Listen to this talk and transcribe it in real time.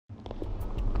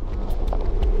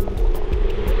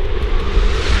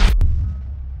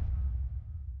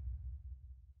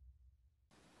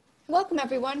welcome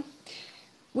everyone.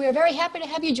 We are very happy to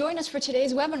have you join us for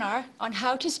today's webinar on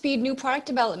how to speed new product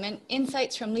development,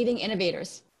 insights from leading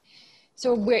innovators.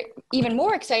 So we're even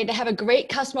more excited to have a great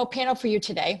customer panel for you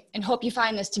today and hope you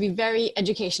find this to be very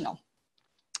educational.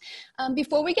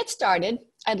 Before we get started,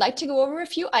 I'd like to go over a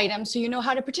few items so you know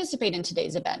how to participate in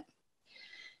today's event.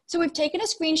 So we've taken a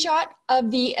screenshot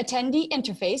of the attendee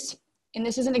interface, and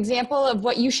this is an example of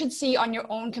what you should see on your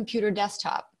own computer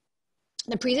desktop.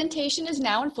 The presentation is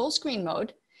now in full screen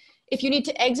mode. If you need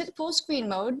to exit full screen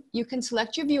mode, you can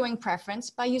select your viewing preference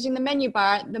by using the menu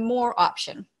bar, the More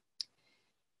option.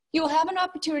 You will have an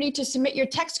opportunity to submit your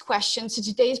text questions to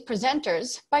today's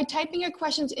presenters by typing your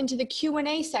questions into the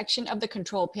Q&A section of the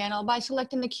control panel by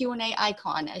selecting the Q&A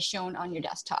icon as shown on your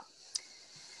desktop.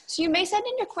 So you may send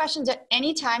in your questions at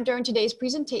any time during today's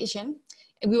presentation.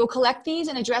 We will collect these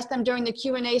and address them during the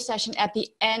Q&A session at the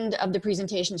end of the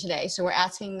presentation today. So we're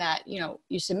asking that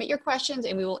you submit your questions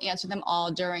and we will answer them all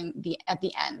at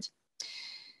the end.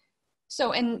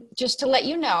 So, and just to let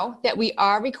you know that we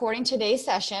are recording today's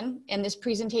session and this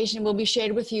presentation will be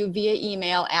shared with you via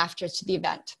email after the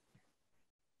event.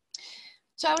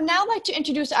 So I would now like to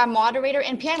introduce our moderator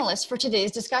and panelists for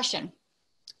today's discussion.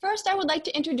 First, I would like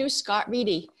to introduce Scott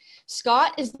Reedy.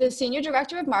 Scott is the Senior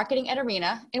Director of Marketing at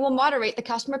Arena and will moderate the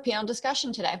customer panel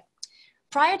discussion today.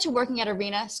 Prior to working at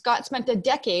Arena, Scott spent a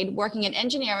decade working in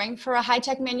engineering for a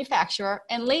high-tech manufacturer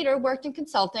and later worked in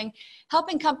consulting,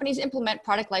 helping companies implement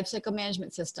product lifecycle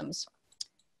management systems.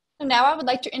 So now I would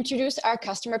like to introduce our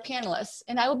customer panelists,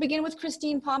 and I will begin with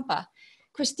Christine Pompa.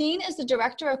 Christine is the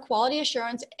Director of Quality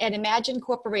Assurance at Imagine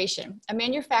Corporation, a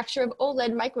manufacturer of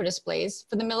OLED microdisplays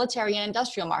for the military and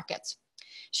industrial markets.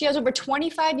 She has over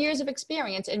 25 years of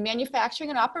experience in manufacturing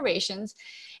and operations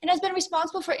and has been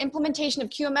responsible for implementation of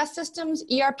QMS systems,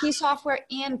 ERP software,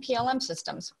 and PLM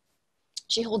systems.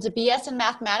 She holds a BS in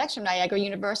mathematics from Niagara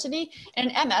University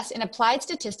and an MS in applied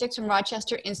statistics from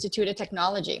Rochester Institute of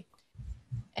Technology.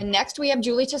 And next we have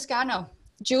Julie Toscano.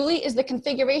 Julie is the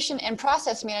configuration and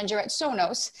process manager at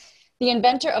Sonos, the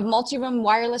inventor of multi-room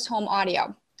wireless home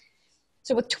audio.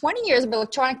 So with 20 years of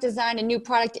electronic design and new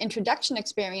product introduction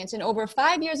experience and over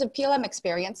 5 years of PLM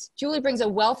experience, Julie brings a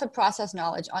wealth of process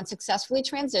knowledge on successfully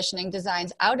transitioning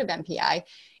designs out of MPI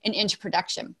and into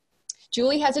production.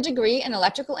 Julie has a degree in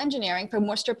electrical engineering from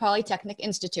Worcester Polytechnic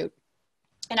Institute.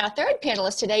 And our third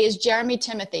panelist today is Jeremy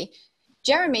Timothy.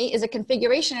 Jeremy is a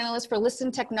configuration analyst for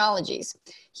Listen Technologies.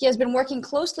 He has been working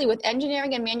closely with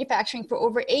engineering and manufacturing for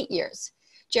over 8 years.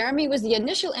 Jeremy was the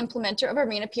initial implementer of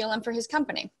Arena PLM for his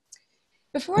company.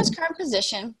 Before his current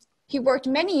position, he worked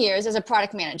many years as a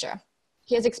product manager.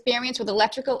 He has experience with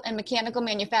electrical and mechanical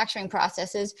manufacturing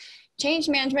processes, change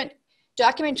management,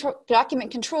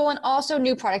 document control, and also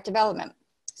new product development.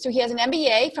 So he has an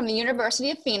MBA from the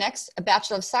University of Phoenix, a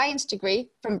Bachelor of Science degree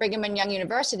from Brigham and Young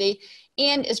University,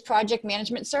 and is project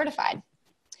management certified.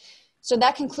 So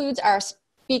that concludes our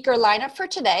speaker lineup for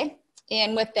today.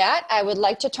 And with that, I would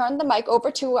like to turn the mic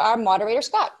over to our moderator,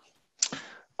 Scott.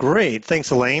 Great.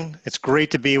 Thanks, Elaine. It's great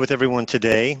to be with everyone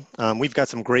today. We've got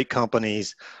some great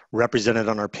companies represented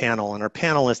on our panel, and our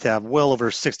panelists have well over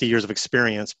 60 years of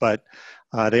experience, but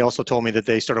they also told me that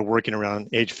they started working around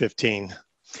age 15.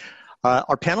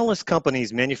 Our panelist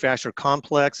companies manufacture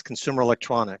complex consumer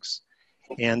electronics,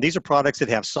 and these are products that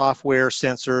have software,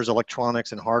 sensors,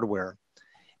 electronics, and hardware.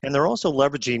 And they're also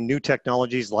leveraging new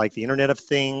technologies like the Internet of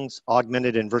Things,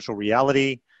 augmented and virtual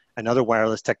reality, and other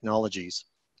wireless technologies.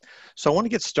 So I want to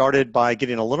get started by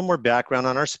getting a little more background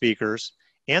on our speakers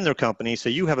and their companies so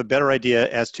you have a better idea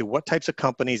as to what types of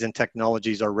companies and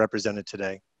technologies are represented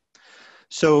today.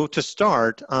 So to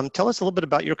start, tell us a little bit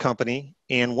about your company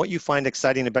and what you find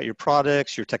exciting about your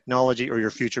products, your technology, or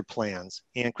your future plans.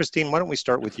 And Christine, why don't we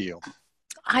start with you?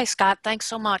 Hi, Scott. Thanks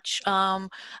so much. I'm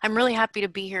really happy to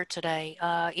be here today.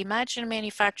 Imagine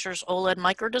manufactures OLED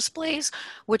microdisplays,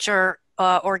 which are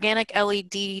organic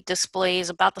LED displays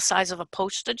about the size of a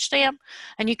postage stamp.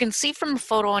 And you can see from the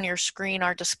photo on your screen,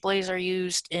 our displays are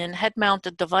used in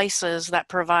head-mounted devices that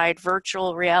provide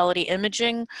virtual reality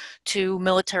imaging to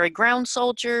military ground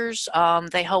soldiers.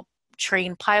 They help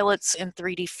train pilots in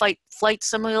 3D flight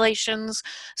simulations,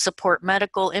 support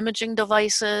medical imaging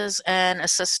devices, and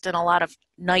assist in a lot of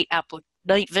night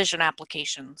vision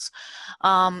applications.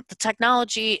 The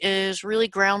technology is really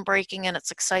groundbreaking and it's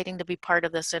exciting to be part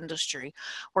of this industry.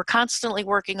 We're constantly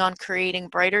working on creating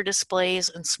brighter displays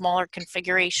and smaller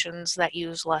configurations that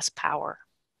use less power.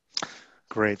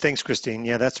 Great, thanks Christine.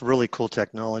 Yeah, that's really cool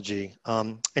technology.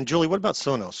 And Julie, what about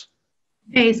Sonos?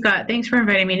 Hey, Scott, thanks for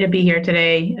inviting me to be here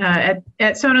today. At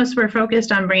Sonos, we're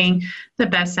focused on bringing the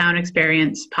best sound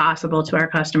experience possible to our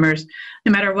customers.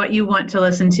 No matter what you want to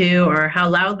listen to or how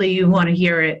loudly you want to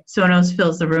hear it, Sonos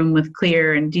fills the room with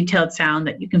clear and detailed sound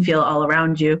that you can feel all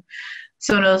around you.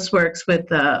 Sonos works with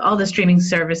all the streaming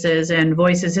services and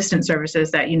voice assistant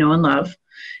services that you know and love.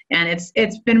 And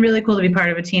it's been really cool to be part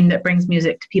of a team that brings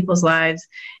music to people's lives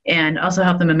and also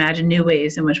help them imagine new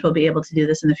ways in which we'll be able to do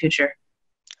this in the future.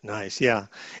 Nice, yeah.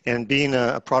 And being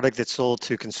a product that's sold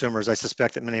to consumers, I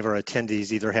suspect that many of our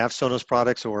attendees either have Sonos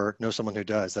products or know someone who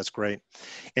does. That's great.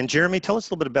 And Jeremy, tell us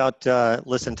a little bit about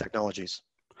Listen Technologies.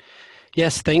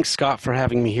 Yes, thanks, Scott, for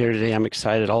having me here today. I'm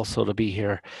excited also to be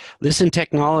here. Listen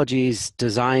Technologies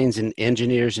designs and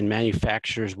engineers and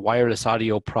manufactures wireless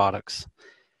audio products.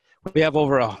 We have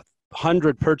over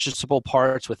 100 purchasable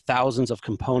parts with thousands of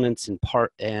components and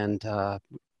parts.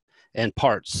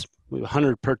 We have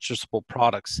 100 purchasable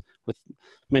products with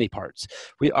many parts.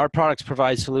 Our products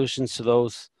provide solutions to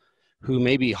those who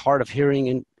may be hard of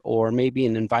hearing or maybe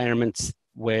in environments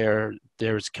where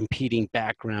there's competing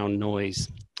background noise.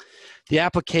 The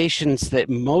applications that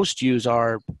most use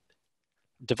our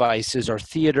devices are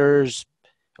theaters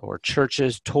or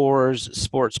churches, tours,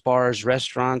 sports bars,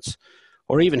 restaurants,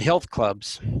 or even health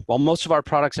clubs. While most of our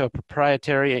products have a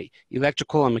proprietary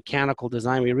electrical and mechanical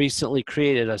design, we recently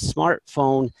created a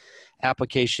smartphone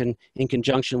application in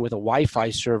conjunction with a Wi-Fi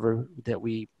server that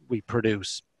we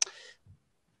produce.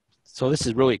 So this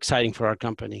is really exciting for our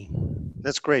company.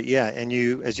 That's great, yeah. And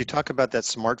as you talk about that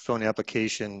smartphone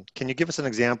application, can you give us an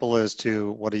example as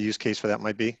to what a use case for that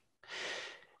might be?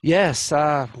 Yes,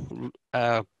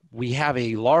 we have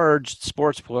a large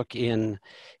sports book in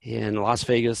Las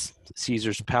Vegas,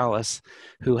 Caesar's Palace,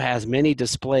 who has many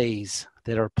displays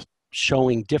that are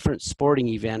showing different sporting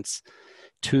events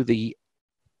to the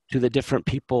different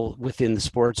people within the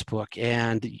sports book.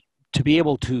 And to be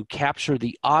able to capture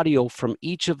the audio from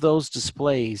each of those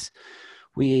displays,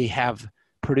 we have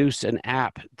produced an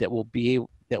app that will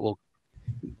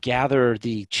gather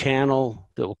the channel,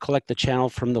 that will collect the channel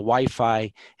from the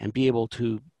Wi-Fi and be able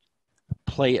to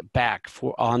play it back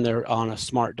on a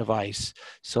smart device.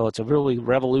 So it's a really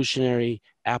revolutionary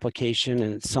application,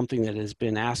 and it's something that has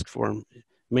been asked for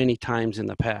many times in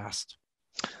the past.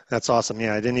 That's awesome.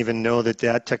 Yeah, I didn't even know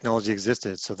that technology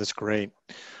existed, so that's great.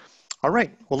 All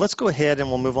right, well, let's go ahead and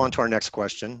we'll move on to our next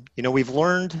question. You know, we've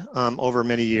learned over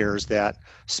many years that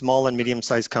small and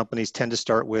medium-sized companies tend to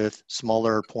start with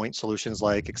smaller point solutions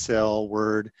like Excel,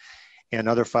 Word, and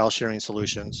other file sharing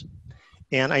solutions.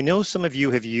 And I know some of you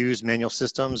have used manual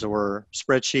systems or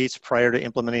spreadsheets prior to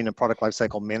implementing a product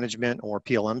lifecycle management or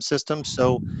PLM system.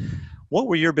 So what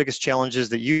were your biggest challenges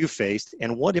that you faced,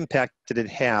 and what impact did it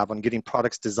have on getting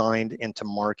products designed and to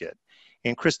market?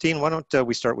 And Christine, why don't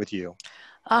we start with you?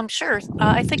 Sure.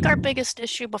 I think our biggest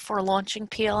issue before launching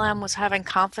PLM was having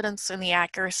confidence in the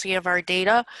accuracy of our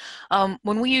data.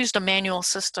 When we used a manual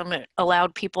system, it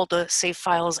allowed people to save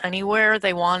files anywhere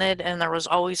they wanted, and there was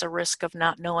always a risk of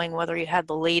not knowing whether you had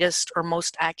the latest or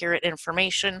most accurate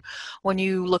information when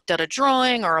you looked at a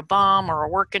drawing or a BOM or a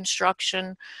work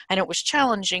instruction. And it was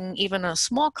challenging, even in a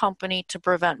small company, to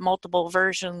prevent multiple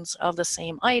versions of the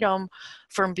same item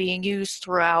from being used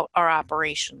throughout our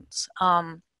operations.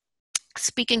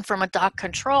 Speaking from a doc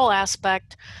control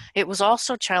aspect, it was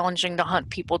also challenging to hunt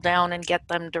people down and get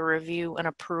them to review and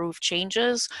approve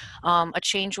changes. A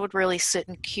change would really sit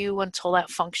in queue until that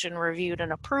function reviewed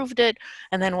and approved it,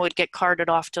 and then would get carted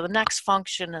off to the next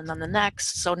function and then the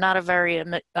next. So not a very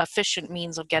efficient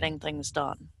means of getting things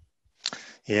done.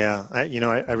 Yeah, I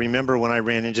remember when I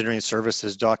ran engineering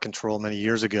services doc control many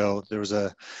years ago, it's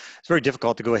very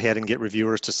difficult to go ahead and get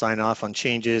reviewers to sign off on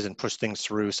changes and push things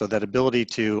through. So that ability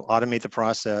to automate the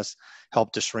process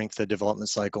helped to shrink the development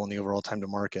cycle and the overall time to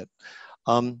market.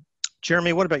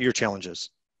 Jeremy, what about your challenges?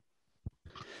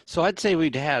 So I'd say we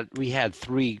had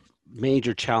three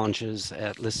major challenges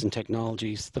at Listen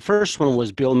Technologies. The first one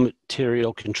was bill of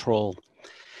material control,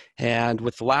 and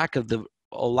with a lack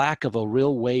of a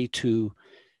real way to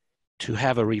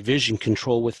have a revision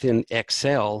control within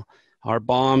Excel, our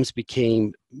BOMs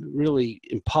became really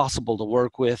impossible to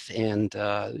work with, and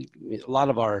a lot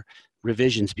of our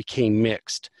revisions became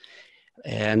mixed.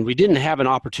 And we didn't have an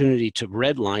opportunity to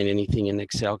redline anything in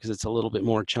Excel because it's a little bit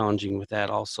more challenging with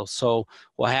that also. So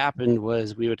what happened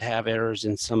was we would have errors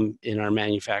in our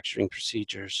manufacturing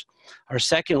procedures. Our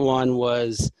second one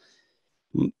was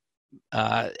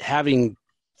having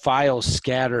files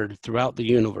scattered throughout the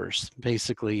universe,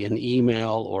 basically in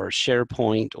email or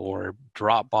SharePoint or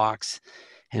Dropbox.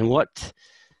 And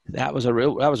that was a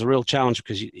real challenge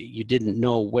because you didn't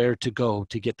know where to go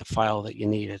to get the file that you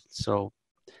needed. So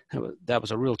That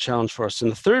was a real challenge for us.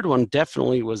 And the third one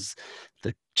definitely was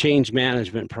the change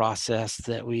management process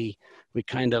that we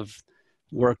kind of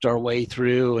worked our way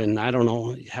through. And I don't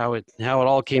know how it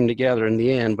all came together in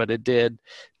the end, but it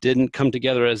didn't come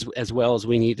together as well as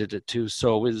we needed it to.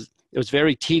 So it was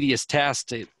very tedious task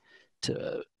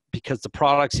to because the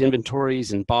products,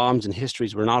 inventories, and BOMs and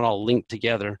histories were not all linked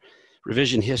together.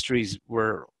 Revision histories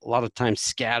were a lot of times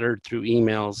scattered through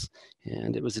emails,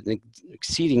 and it was an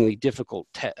exceedingly difficult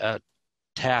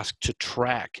task to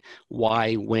track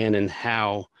why, when, and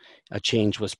how a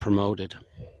change was promoted.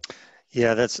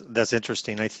 Yeah, that's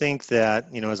interesting. I think that,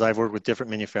 as I've worked with different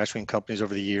manufacturing companies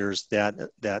over the years,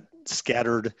 that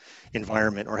scattered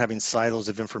environment or having silos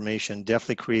of information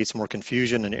definitely creates more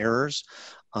confusion and errors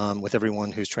with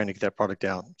everyone who's trying to get that product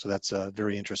out. So that's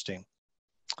very interesting.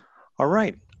 All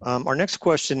right. Our next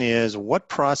question is, what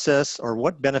process or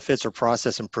what benefits or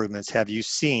process improvements have you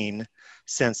seen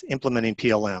since implementing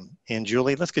PLM? And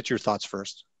Julie, let's get your thoughts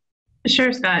first.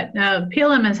 Sure, Scott.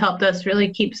 PLM has helped us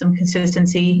really keep some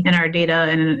consistency in our data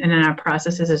and in our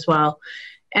processes as well.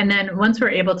 And then once we're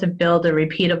able to build a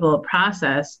repeatable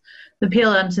process, the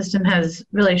PLM system has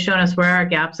really shown us where our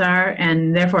gaps are,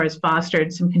 and therefore has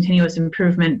fostered some continuous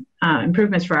improvements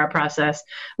for our process,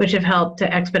 which have helped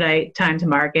to expedite time to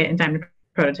market and time to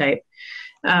prototype.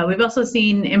 We've also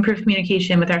seen improved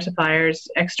communication with our suppliers,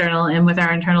 external and with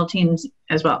our internal teams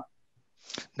as well.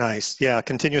 Nice. Yeah,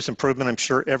 continuous improvement. I'm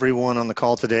sure everyone on the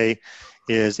call today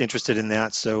is interested in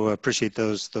that, so appreciate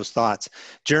those thoughts.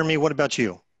 Jeremy, what about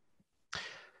you?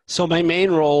 So my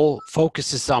main role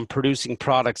focuses on producing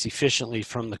products efficiently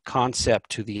from the concept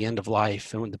to the end of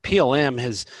life. And the PLM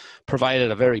has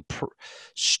provided a very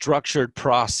structured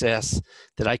process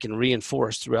that I can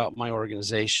reinforce throughout my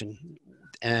organization.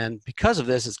 And because of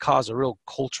this, it's caused a real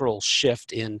cultural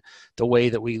shift in the way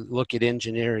that we look at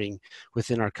engineering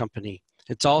within our company.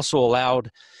 It's also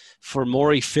allowed for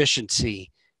more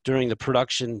efficiency during the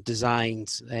production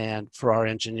designs and for our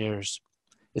engineers.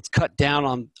 It's cut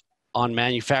down on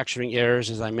manufacturing errors,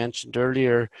 as I mentioned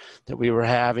earlier, that we were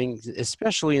having,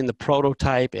 especially in the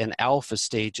prototype and alpha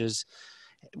stages,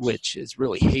 which has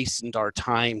really hastened our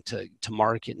time to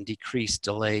market and decrease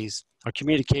delays. Our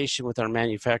communication with our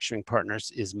manufacturing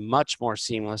partners is much more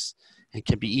seamless and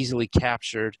can be easily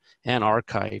captured and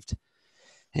archived.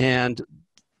 And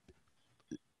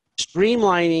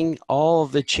streamlining all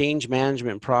of the change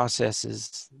management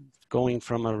processes, going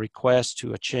from a request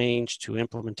to a change to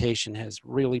implementation, has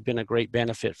really been a great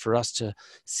benefit for us to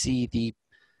see the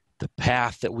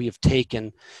path that we have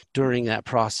taken during that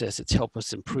process. It's helped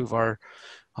us improve the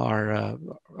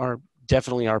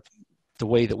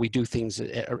way that we do things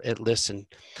at Listen.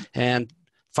 And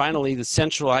finally, the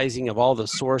centralizing of all the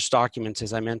source documents,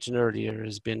 as I mentioned earlier,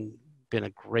 has been a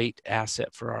great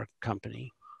asset for our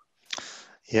company.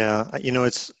 Yeah,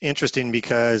 it's interesting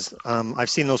because I've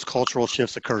seen those cultural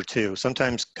shifts occur too.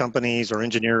 Sometimes companies or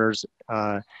engineers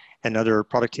and other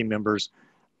product team members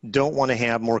don't want to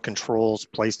have more controls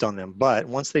placed on them. But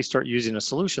once they start using a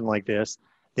solution like this,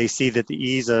 they see that the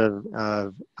ease of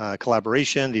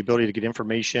collaboration, the ability to get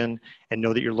information and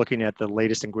know that you're looking at the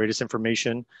latest and greatest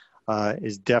information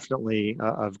is definitely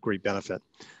of great benefit.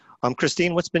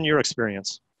 Christine, what's been your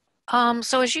experience?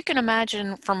 So as you can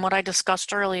imagine from what I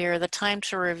discussed earlier, the time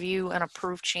to review and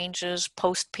approve changes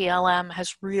post-PLM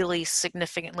has really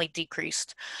significantly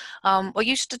decreased. What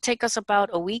used to take us about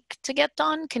a week to get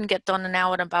done can get done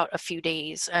now in about a few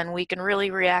days, and we can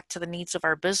really react to the needs of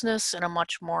our business in a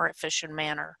much more efficient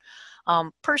manner.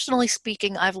 Personally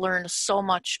speaking, I've learned so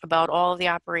much about all of the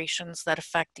operations that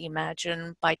affect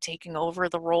Imagine by taking over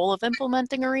the role of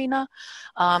implementing Arena.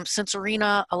 Since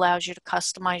Arena allows you to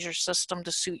customize your system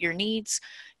to suit your needs,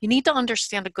 you need to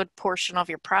understand a good portion of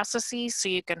your processes so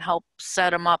you can help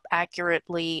set them up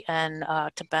accurately and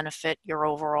to benefit your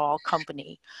overall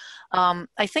company.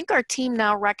 I think our team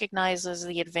now recognizes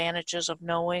the advantages of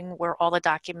knowing where all the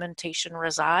documentation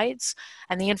resides,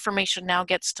 and the information now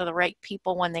gets to the right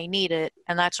people when they need it,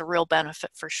 and that's a real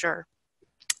benefit for sure.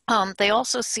 They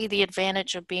also see the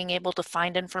advantage of being able to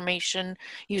find information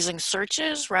using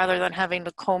searches rather than having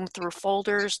to comb through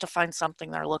folders to find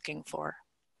something they're looking for.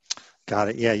 Got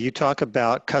it. Yeah, you talk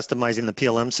about customizing the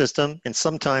PLM system, and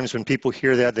sometimes when people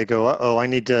hear that, they go, uh-oh, I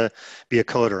need to be a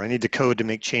coder. I need to code to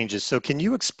make changes. So can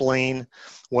you explain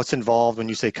what's involved when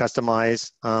you say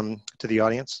customize to the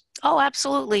audience? Oh,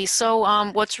 absolutely.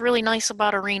 So what's really nice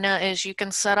about Arena is you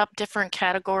can set up different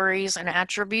categories and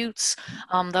attributes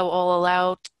that will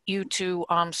allow you to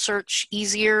search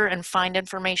easier and find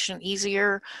information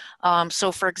easier.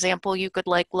 So for example, you could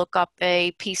look up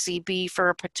a PCB for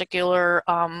a particular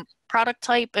product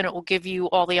type, and it will give you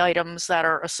all the items that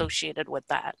are associated with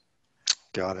that.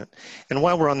 Got it. And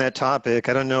while we're on that topic,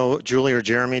 I don't know, Julie or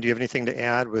Jeremy, do you have anything to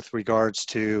add with regards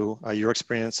to your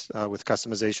experience with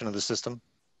customization of the system?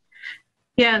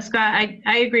 Yeah, Scott,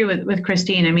 I agree with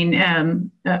Christine. I mean,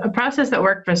 a process that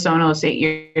worked for Sonos 8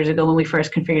 years ago when we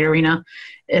first configured Arena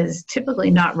is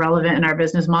typically not relevant in our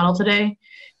business model today.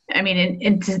 I mean,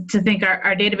 and to think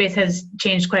our database has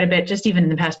changed quite a bit, just even in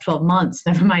the past 12 months,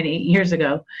 never mind 8 years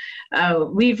ago.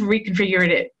 We've reconfigured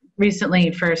it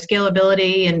recently for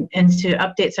scalability and to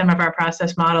update some of our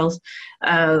process models.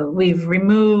 We've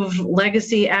removed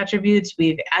legacy attributes.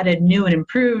 We've added new and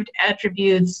improved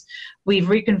attributes. We've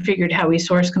reconfigured how we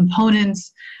source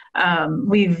components.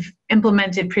 We've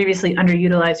implemented previously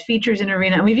underutilized features in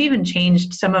Arena, and we've even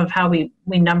changed some of how we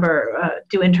number,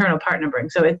 do internal part numbering.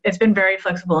 So it's been very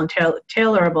flexible and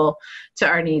tailorable to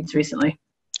our needs recently.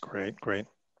 Great, great.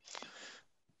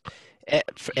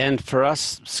 And for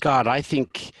us, Scott, I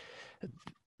think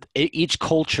each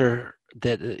culture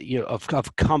that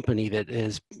of company that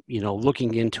is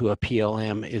looking into a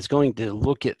PLM is going to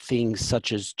look at things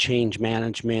such as change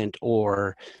management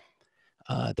or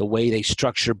the way they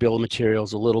structure bill of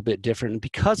materials a little bit different. And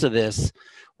because of this,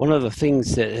 one of the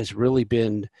things that has really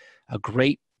been a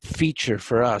great feature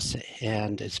for us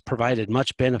and it's provided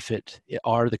much benefit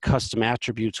are the custom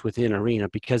attributes within Arena,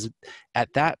 because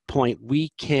at that point we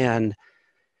can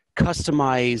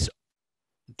customize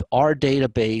our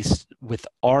database with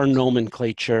our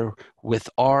nomenclature, with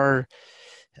our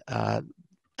the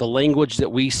language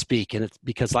that we speak. And it's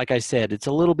because, like I said, it's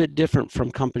a little bit different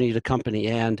from company to company.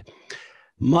 And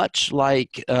much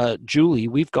like Julie,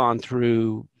 we've gone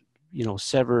through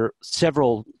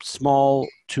several small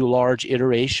to large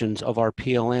iterations of our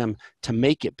PLM to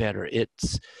make it better.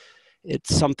 It's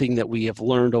something that we have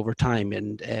learned over time,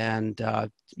 and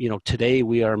today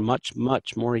we are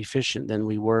much more efficient than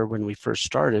we were when we first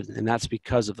started, and that's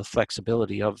because of the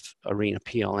flexibility of Arena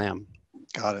PLM.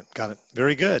 Got it.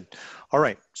 Very good. All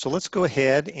right, so let's go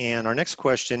ahead, and our next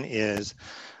question is,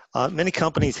 many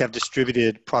companies have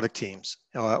distributed product teams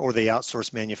or they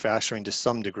outsource manufacturing to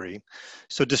some degree.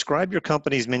 So describe your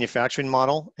company's manufacturing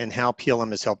model and how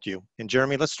PLM has helped you. And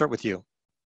Jeremy, let's start with you.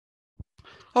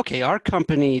 Okay, our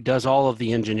company does all of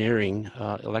the engineering,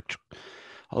 electrical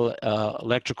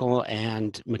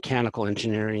and mechanical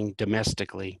engineering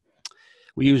domestically.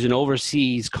 We use an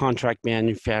overseas contract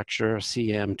manufacturer,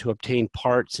 CM, to obtain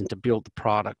parts and to build the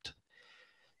product.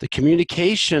 The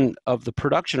communication of the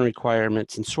production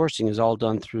requirements and sourcing is all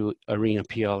done through Arena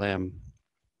PLM.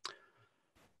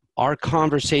 Our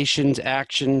conversations,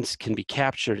 actions can be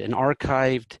captured and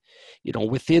archived,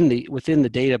 within the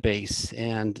database,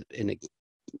 and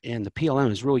the PLM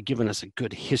has really given us a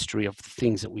good history of the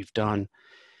things that we've done.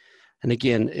 And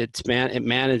again, it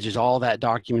manages all that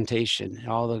documentation,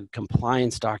 all the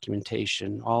compliance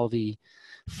documentation, all the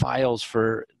files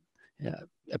for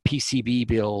a PCB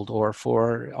build, or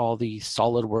for all the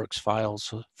SolidWorks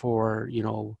files for,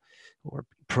 or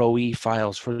Pro-E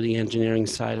files for the engineering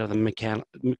side of the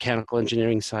mechanical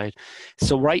engineering side.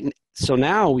 So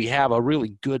now we have a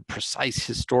really good, precise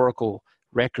historical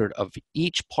record of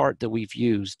each part that we've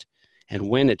used and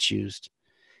when it's used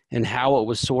and how it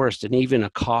was sourced, and even a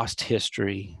cost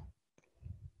history.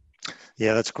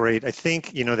 Yeah, that's great. I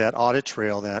think, that audit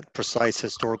trail, that precise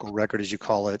historical record, as you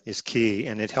call it, is key.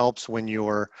 And it helps when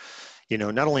you're,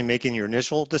 not only making your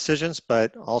initial decisions,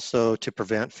 but also to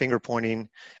prevent finger pointing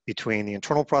between the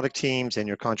internal product teams and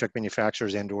your contract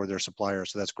manufacturers and or their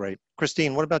suppliers. So that's great.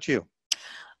 Christine, what about you?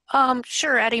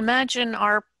 Sure. At Imagine,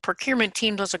 our procurement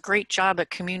team does a great job at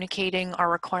communicating our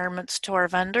requirements to our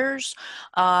vendors.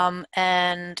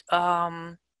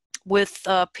 With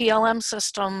the PLM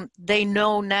system, they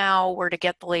know now where to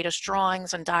get the latest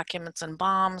drawings and documents and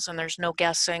BOMs, and there's no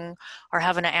guessing or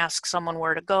having to ask someone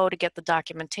where to go to get the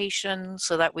documentation,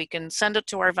 so that we can send it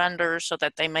to our vendors so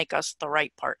that they make us the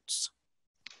right parts.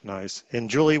 Nice. And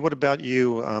Julie, what about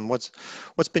you? What's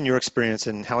been your experience,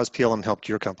 and how has PLM helped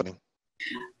your company?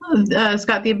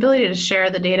 Scott, the ability to share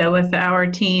the data with our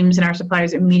teams and our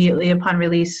suppliers immediately upon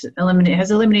release has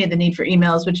eliminated the need for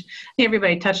emails, which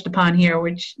everybody touched upon here,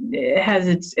 which has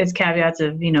its caveats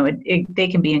of, they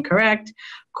can be incorrect,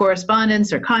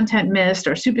 correspondence or content missed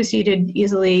or superseded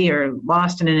easily or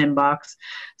lost in an inbox.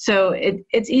 So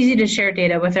it's easy to share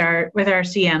data with our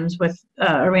CMs with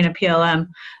Arena PLM,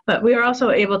 but we are also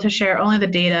able to share only the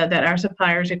data that our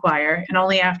suppliers require, and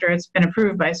only after it's been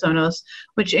approved by Sonos,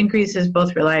 which increases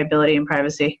both reliability and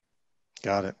privacy.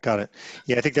 Got it.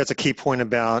 Yeah, I think that's a key point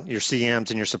about your CMs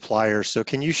and your suppliers. So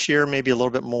can you share maybe a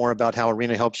little bit more about how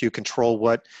Arena helps you control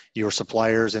what your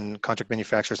suppliers and contract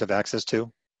manufacturers have access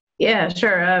to? Yeah,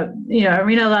 sure.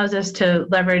 Arena allows us to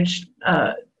leverage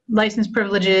license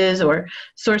privileges or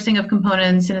sourcing of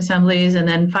components and assemblies, and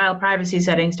then file privacy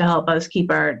settings to help us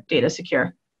keep our data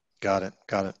secure. Got it.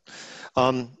 Got it.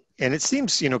 And it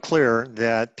seems, clear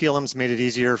that PLM's made it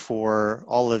easier for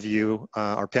all of you,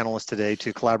 our panelists today,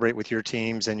 to collaborate with your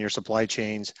teams and your supply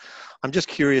chains. I'm just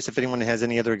curious if anyone has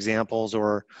any other examples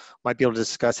or might be able to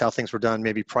discuss how things were done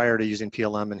maybe prior to using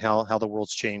PLM and how the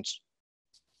world's changed.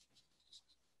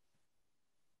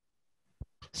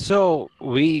 So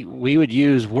we would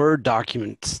use Word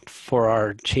documents for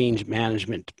our change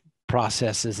management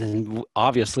processes, and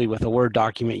obviously with a Word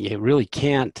document, you really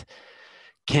can't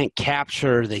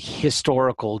capture the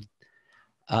historical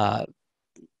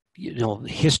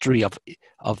history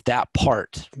of that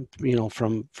part,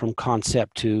 from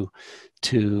concept to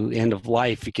end of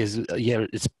life, because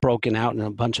it's broken out in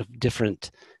a bunch of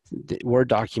different Word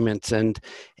documents.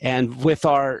 And with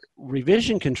our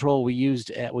revision control, we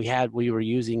were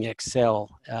using Excel,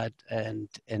 and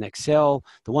Excel,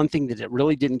 the one thing that it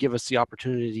really didn't give us the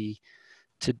opportunity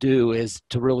to do is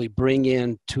to really bring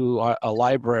in to a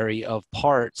library of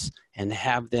parts and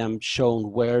have them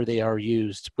shown where they are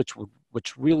used,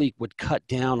 which really would cut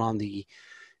down on the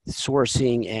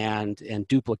sourcing and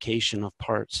duplication of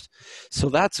parts. So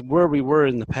that's where we were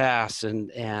in the past,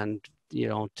 and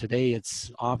today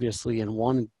it's obviously in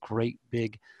one great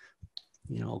big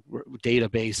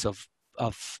database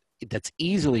of that's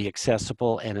easily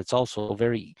accessible, and it's also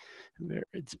very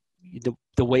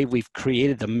the way we've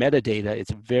created the metadata,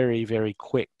 it's very, very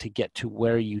quick to get to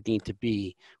where you need to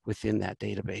be within that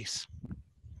database.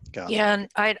 Yeah, and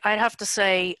I'd have to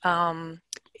say,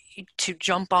 to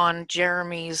jump on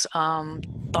Jeremy's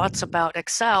thoughts about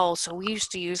Excel, so we used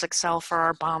to use Excel for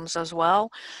our bombs as well.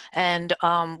 And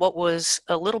what was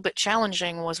a little bit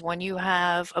challenging was when you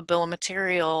have a bill of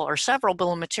material or several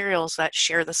bill of materials that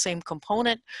share the same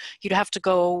component, you'd have to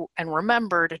go and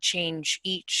remember to change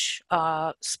each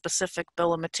specific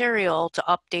bill of material to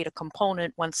update a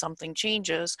component when something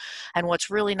changes. And what's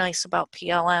really nice about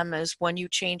PLM is when you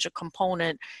change a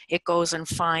component, it goes and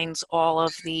finds all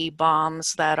of the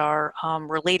bombs that are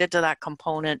related to that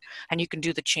component, and you can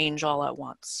do the change all at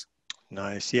once.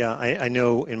 Nice. Yeah, I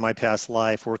know in my past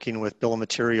life working with bill of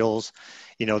materials,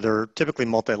 they're typically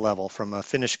multi-level, from a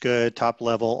finished good, top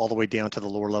level, all the way down to the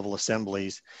lower level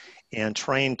assemblies. And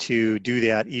trying to do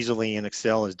that easily in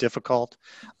Excel is difficult.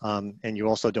 And you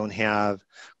also don't have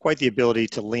quite the ability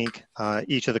to link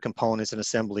each of the components and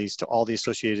assemblies to all the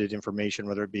associated information,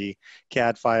 whether it be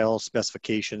CAD files,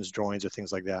 specifications, drawings, or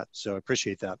things like that. So I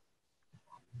appreciate that.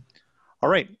 All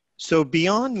right. So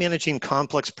beyond managing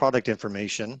complex product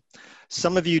information,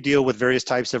 some of you deal with various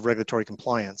types of regulatory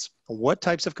compliance. What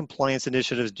types of compliance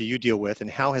initiatives do you deal with, and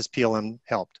how has PLM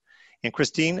helped? And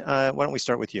Christine, why don't we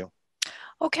start with you?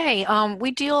 Okay, we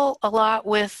deal a lot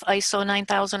with ISO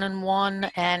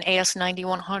 9001 and AS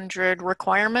 9100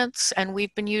 requirements, and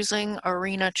we've been using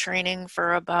Arena training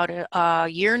for about a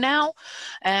year now,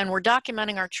 and we're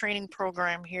documenting our training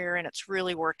program here, and it's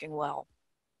really working well.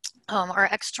 Our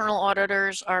external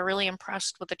auditors are really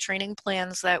impressed with the training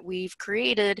plans that we've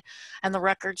created and the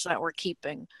records that we're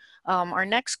keeping. Our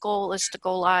next goal is to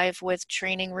go live with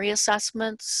training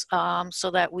reassessments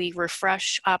so that we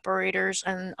refresh operators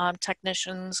and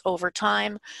technicians over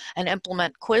time and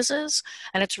implement quizzes.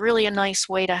 And it's really a nice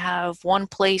way to have one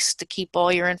place to keep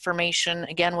all your information,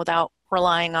 again, without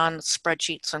relying on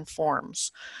spreadsheets and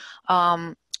forms.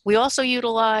 We also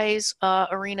utilize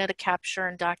Arena to capture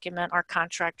and document our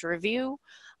contract review.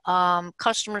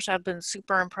 Customers have been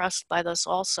super impressed by this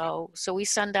also. So we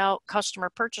send out customer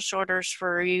purchase orders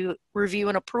for review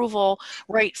and approval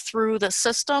right through the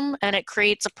system, and it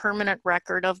creates a permanent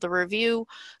record of the review.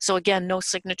 So again, no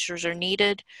signatures are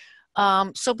needed.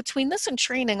 So between this and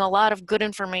training, a lot of good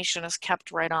information is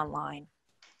kept right online.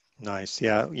 Nice.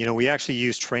 Yeah. We actually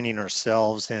use training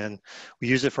ourselves, and we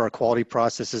use it for our quality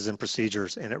processes and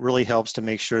procedures. And it really helps to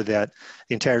make sure that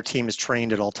the entire team is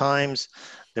trained at all times,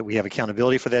 that we have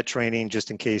accountability for that training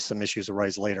just in case some issues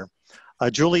arise later.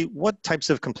 Julie, what types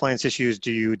of compliance issues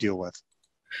do you deal with?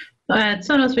 At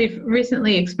Sonos, we've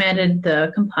recently expanded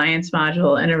the compliance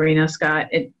module in Arena, Scott.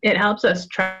 It helps us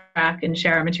track and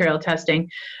share our material testing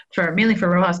mainly for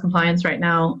RoHS compliance right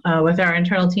now with our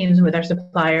internal teams and with our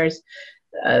suppliers.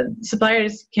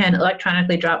 Suppliers can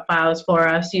electronically drop files for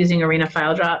us using Arena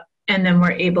File Drop, and then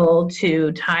we're able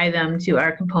to tie them to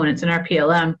our components in our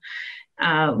PLM.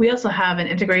 We also have an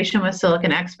integration with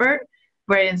Silicon Expert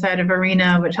right inside of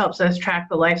Arena, which helps us track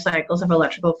the life cycles of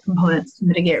electrical components to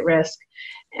mitigate risk.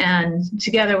 And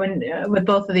together, with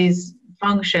both of these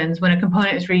functions, when a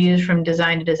component is reused from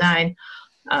design to design,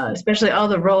 especially all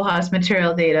the RoHS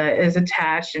material data is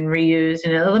attached and reused,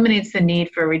 and it eliminates the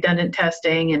need for redundant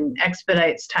testing and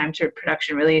expedites time to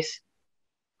production release.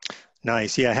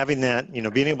 Nice. Yeah, having that,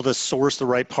 being able to source the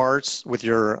right parts with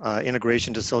your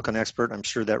integration to Silicon Expert, I'm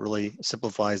sure that really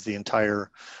simplifies the entire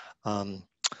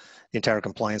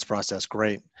compliance process.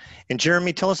 Great. And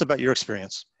Jeremy, tell us about your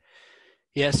experience.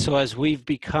 Yes, so as we've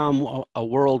become a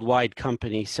worldwide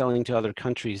company selling to other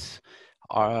countries,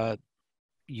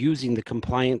 using the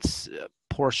compliance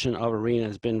portion of Arena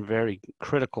has been very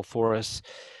critical for us.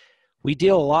 We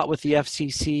deal a lot with the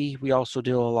FCC. We also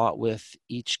deal a lot with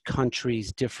each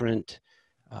country's different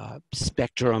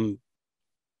spectrum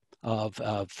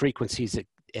of frequencies,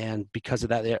 and because of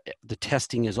that, the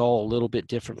testing is all a little bit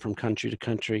different from country to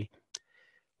country.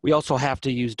 We also have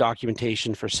to use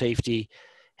documentation for safety,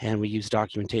 and we use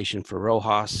documentation for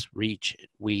RoHS, REACH,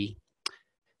 WE.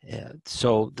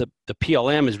 So the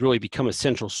PLM has really become a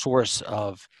central source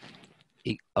of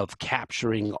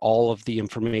capturing all of the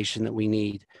information that we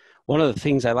need. One of the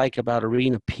things I like about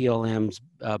Arena PLM's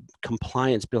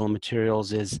compliance bill of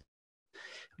materials is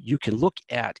you can look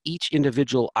at each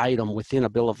individual item within a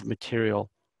bill of material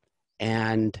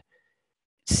and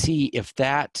see if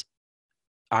that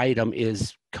item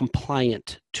is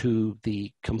compliant to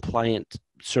the compliant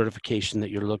certification that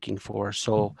you're looking for.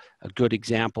 So a good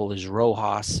example is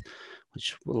RoHS,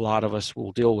 which a lot of us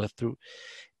will deal with. Through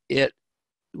it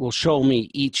will show me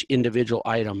each individual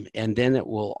item, and then it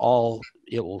will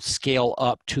scale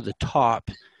up to the top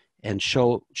and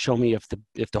show me if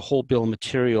the whole bill of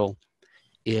material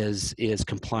is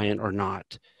compliant or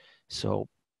not. So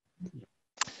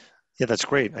yeah, that's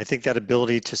great. I think that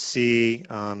ability to see,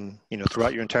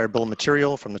 throughout your entire bill of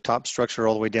material, from the top structure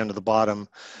all the way down to the bottom,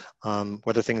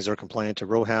 whether things are compliant to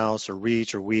RoHS or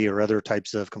REACH or WE or other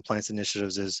types of compliance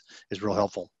initiatives is real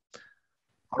helpful.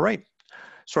 All right.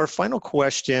 So our final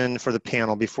question for the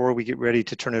panel before we get ready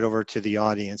to turn it over to the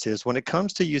audience is, when it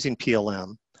comes to using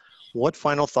PLM, what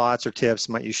final thoughts or tips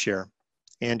might you share?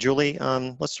 And Julie,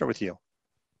 let's start with you.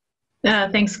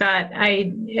 Thanks, Scott.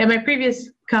 At my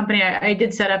previous company, I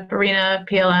did set up Arena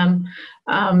PLM,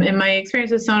 and my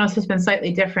experience with Sonos has been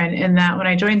slightly different in that when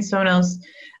I joined Sonos,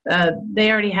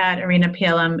 they already had Arena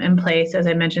PLM in place, as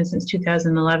I mentioned, since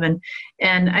 2011.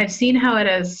 And I've seen how it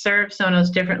has served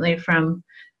Sonos differently from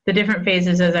the different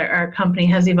phases as our company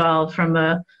has evolved from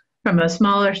a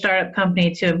smaller startup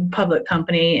company to a public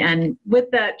company. And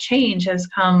with that change has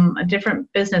come a different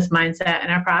business mindset,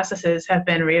 and our processes have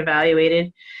been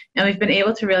reevaluated. And we've been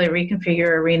able to really reconfigure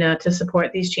Arena to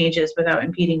support these changes without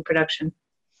impeding production.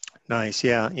 Nice.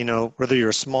 Yeah. Whether you're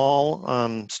a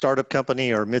small startup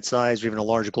company or mid-sized or even a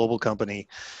large global company,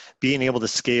 being able to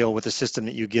scale with the system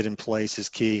that you get in place is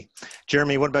key.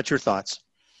 Jeremy, what about your thoughts?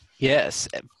 Yes,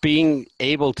 being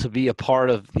able to be a part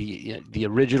of the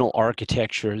original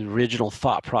architecture, the original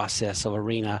thought process of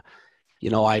Arena,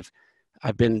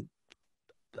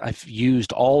 I've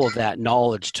used all of that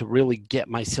knowledge to really get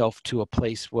myself to a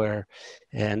place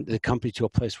and the company to a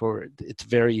place where it's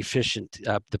very efficient.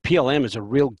 The PLM is a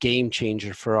real game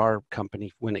changer for our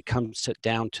company when it comes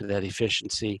down to that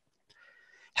efficiency.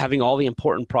 Having all the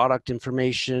important product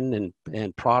information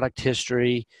and product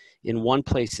history in one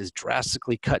place is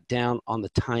drastically cut down on the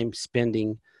time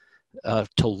spending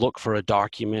to look for a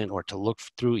document or to look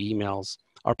through emails.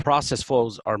 Our process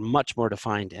flows are much more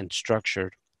defined and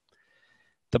structured.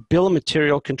 The bill of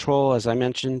material control, as I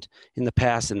mentioned in the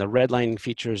past, and the redlining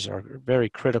features are very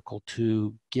critical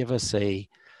to give us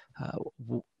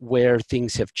where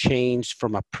things have changed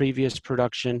from a previous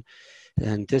production.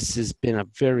 And this has been a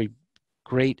very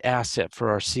great asset for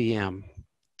our CM.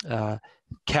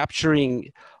 Capturing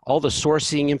all the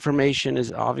sourcing information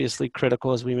is obviously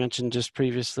critical, as we mentioned just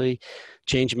previously.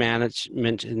 Change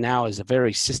management now is a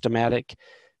very systematic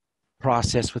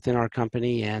process within our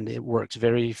company, and it works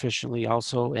very efficiently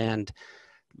also, and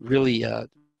really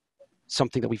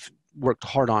something that we've worked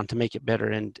hard on to make it better,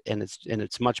 and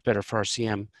it's much better for our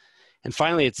CM. And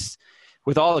finally, it's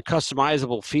with all the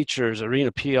customizable features,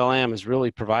 Arena PLM has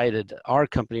really provided our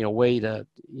company a way to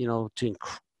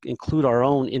include our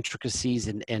own intricacies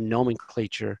and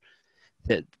nomenclature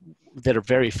that are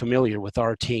very familiar with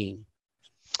our team.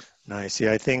 Nice.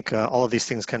 Yeah, I think all of these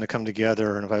things kind of come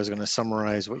together. And if I was going to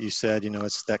summarize what you said,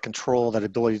 it's that control, that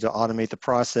ability to automate the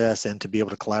process and to be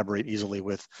able to collaborate easily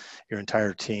with your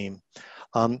entire team.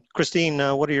 Christine,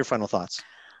 what are your final thoughts?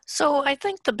 So I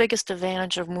think the biggest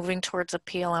advantage of moving towards a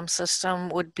PLM system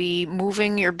would be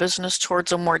moving your business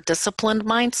towards a more disciplined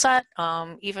mindset,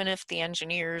 even if the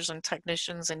engineers and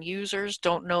technicians and users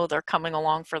don't know they're coming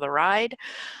along for the ride.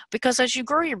 Because as you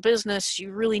grow your business,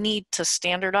 you really need to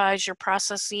standardize your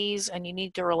processes and you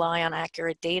need to rely on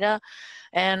accurate data.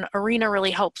 And Arena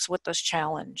really helps with this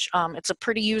challenge. It's a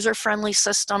pretty user-friendly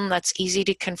system that's easy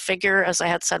to configure, as I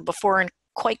had said before, and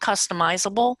quite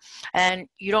customizable, and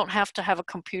you don't have to have a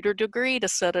computer degree to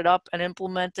set it up and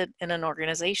implement it in an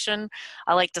organization.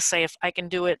 I like to say, if I can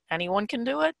do it, anyone can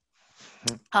do it.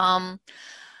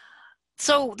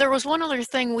 So there was one other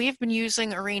thing. We've been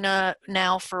using Arena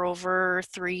now for over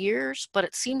 3 years, but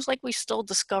it seems like we still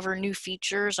discover new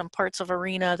features and parts of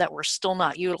Arena that we're still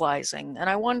not utilizing. And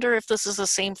I wonder if this is the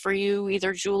same for you,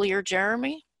 either Julie or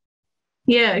Jeremy?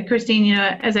 Yeah, Christine,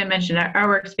 as I mentioned, our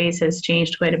workspace has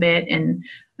changed quite a bit, and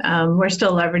we're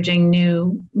still leveraging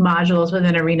new modules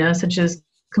within Arena, such as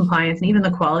compliance and even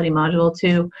the quality module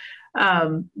too.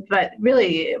 But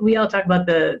really, we all talk about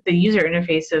the user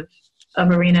interface of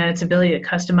Arena, its ability to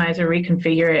customize or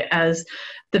reconfigure it as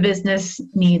the business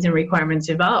needs and requirements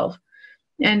evolve.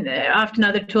 And often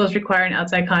other tools require an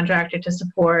outside contractor to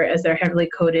support, as they're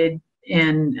heavily coded.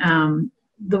 And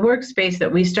the workspace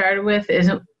that we started with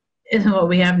isn't what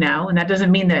we have now. And that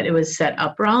doesn't mean that it was set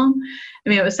up wrong. I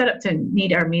mean, it was set up to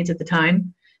meet our needs at the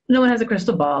time. No one has a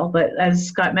crystal ball, but as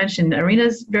Scott mentioned, Arena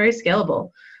is very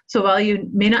scalable. So while you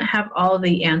may not have all of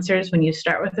the answers when you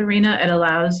start with Arena, it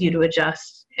allows you to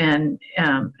adjust and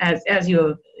as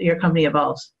your company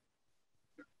evolves.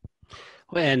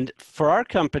 And for our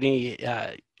company,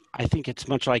 I think it's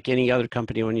much like any other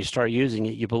company. When you start using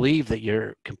it, you believe that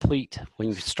you're complete when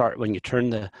you turn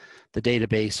the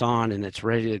database on and it's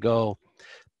ready to go.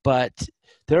 But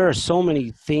there are so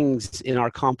many things in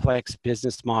our complex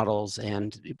business models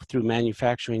and through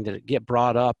manufacturing that get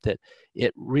brought up that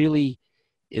it really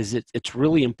is. It's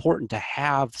really important to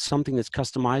have something that's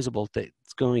customizable,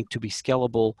 that's going to be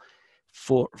scalable,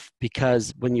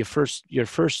 because when your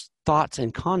first thoughts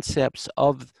and concepts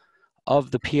of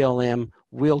the PLM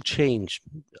will change,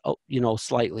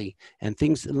 slightly, and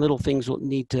little things will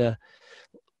need to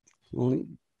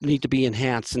be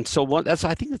enhanced. And so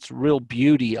I think that's the real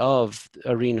beauty of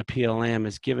Arena PLM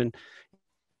is given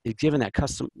that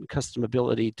custom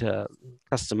ability to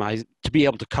be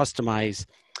able to customize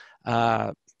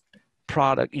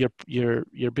product,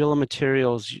 your bill of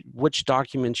materials, which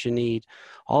documents you need,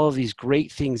 all of these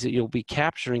great things that you'll be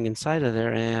capturing inside of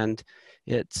there. And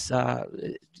it's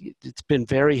been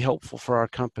very helpful for our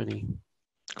company.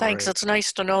 Thanks. It's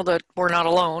nice to know that we're not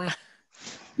alone.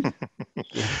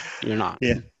 Yeah, you're not.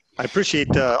 Yeah, I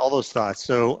appreciate all those thoughts.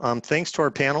 So thanks to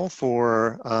our panel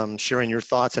for sharing your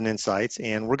thoughts and insights.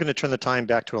 And we're going to turn the time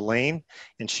back to Elaine,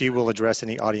 and she will address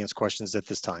any audience questions at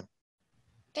this time.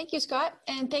 Thank you, Scott.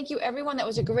 And thank you, everyone. That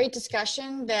was a great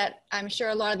discussion that I'm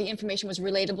sure a lot of the information was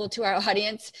relatable to our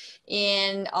audience,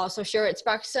 and also sure it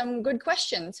sparked some good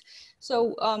questions.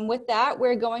 So with that,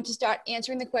 we're going to start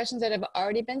answering the questions that have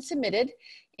already been submitted.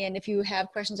 And if you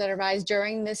have questions that arise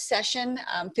during this session,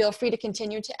 feel free to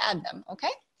continue to add them,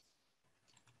 okay?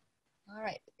 All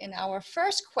right, and our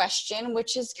first question,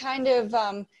 which is kind of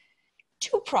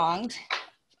two-pronged.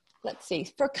 Let's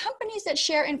see, for companies that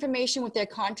share information with their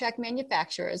contract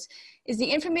manufacturers, is the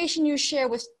information you share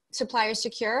with suppliers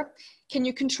secure? Can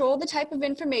you control the type of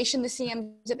information the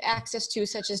CMs have access to,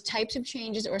 such as types of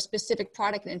changes or specific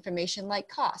product information like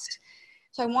cost?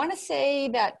 So I want to say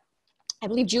that I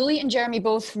believe Julie and Jeremy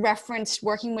both referenced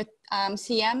working with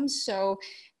CMs, so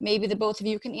maybe the both of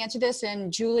you can answer this.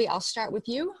 And Julie, I'll start with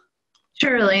you.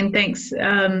 Sure, Elaine, thanks.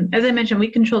 As I mentioned, we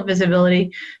control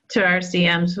visibility to our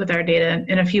CMs with our data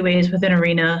in a few ways within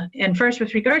Arena. And first,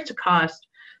 with regards to cost,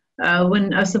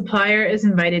 when a supplier is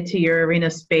invited to your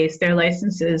Arena space, their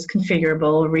license is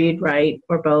configurable, read, write,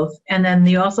 or both. And then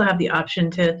you also have the option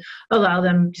to allow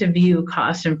them to view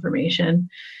cost information.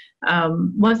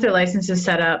 Once their license is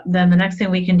set up, then the next thing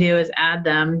we can do is add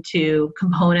them to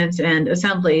components and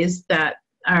assemblies that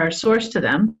are sourced to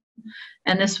them.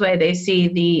 And this way they see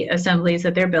the assemblies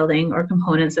that they're building or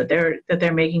components that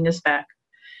they're making to spec.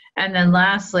 And then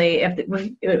lastly,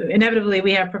 inevitably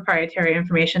we have proprietary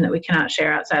information that we cannot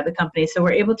share outside the company. So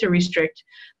we're able to restrict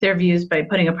their views by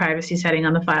putting a privacy setting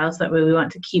on the files that we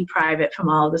want to keep private from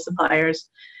all of the suppliers.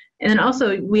 And then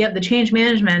also we have the change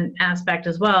management aspect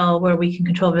as well, where we can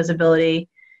control visibility,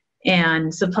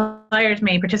 and suppliers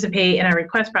may participate in our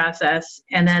request process,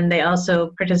 and then they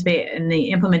also participate in the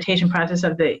implementation process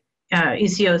of the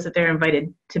ECOs that they're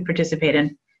invited to participate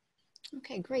in.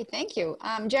 Okay, great, thank you.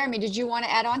 Jeremy, did you want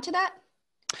to add on to that?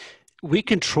 we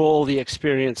control the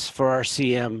experience for our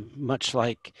CM, much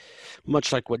like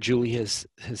what Julie has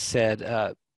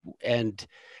said. And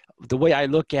the way I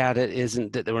look at it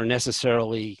isn't that we're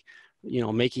necessarily,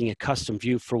 making a custom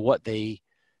view for what they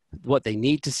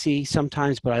need to see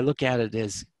sometimes, but I look at it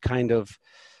as kind of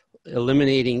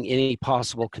eliminating any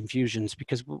possible confusions,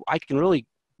 because I can really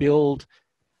build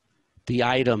the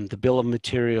item, the bill of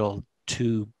material,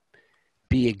 to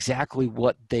be exactly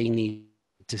what they need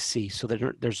to see, so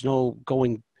that there's no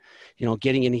getting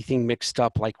anything mixed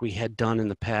up like we had done in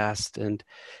the past. And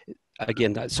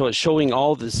again, so it's showing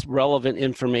all this relevant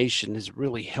information has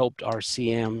really helped our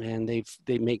CM, and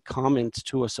they make comments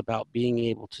to us about being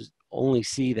able to only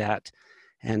see that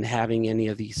and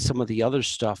having some of the other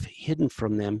stuff hidden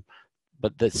from them,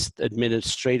 but this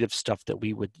administrative stuff that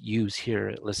we would use here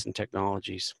at Listen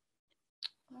Technologies.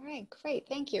 All right, great,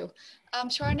 thank you.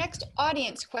 So our next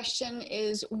audience question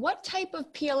is, what type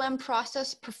of PLM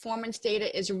process performance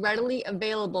data is readily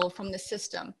available from the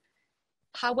system?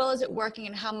 How well is it working,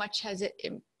 and how much has it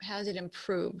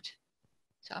improved?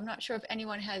 So I'm not sure if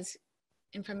anyone has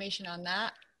information on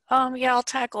that. Yeah, I'll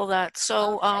tackle that.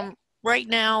 So Okay. right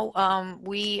now,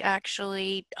 we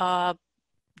actually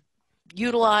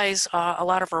utilize a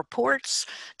lot of reports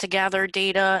to gather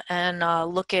data and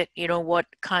look at what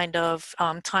kind of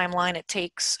timeline it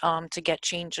takes to get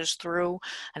changes through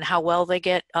and how well they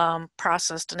get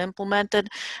processed and implemented.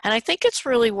 And I think it's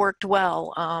really worked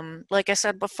well. Like I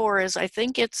said before, I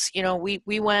think it's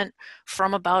we went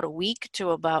from about a week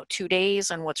to about 2 days,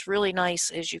 and what's really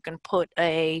nice is you can put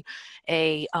a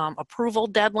approval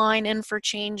deadline in for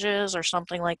changes or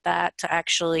something like that to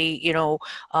actually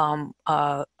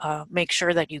make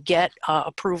sure that you get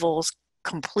approvals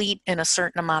complete in a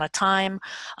certain amount of time.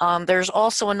 There's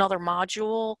also another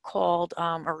module called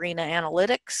Arena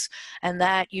Analytics, and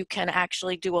that you can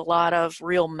actually do a lot of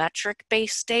real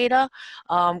metric-based data.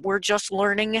 We're just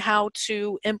learning how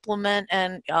to implement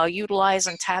and utilize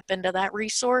and tap into that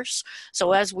resource.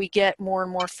 So as we get more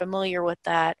and more familiar with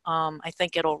that, I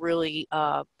think it'll really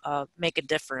make a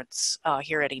difference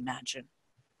here at Imagine.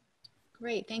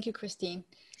 Great, thank you, Christine.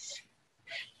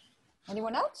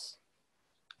 Anyone else?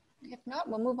 If not,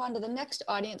 we'll move on to the next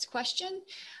audience question.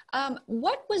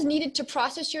 What was needed to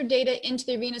process your data into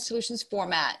the Arena Solutions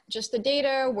format? Just the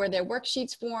data? Were there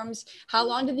worksheets, forms? How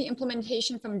long did the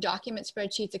implementation from document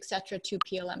spreadsheets, etc., to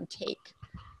PLM take?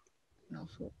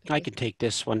 I can take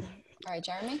this one. All right,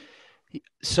 Jeremy.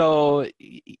 So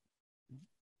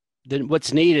then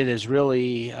what's needed is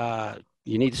really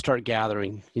you need to start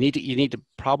gathering. You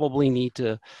probably need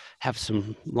to have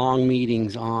some long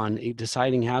meetings on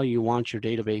deciding how you want your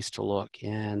database to look,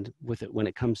 and when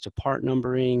it comes to part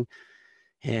numbering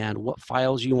and what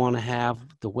files you want to have,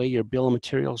 the way your bill of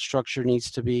material structure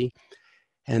needs to be.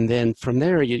 And then from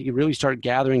there, you really start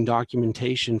gathering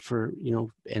documentation for,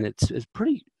 and it's a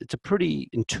pretty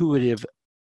intuitive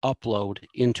upload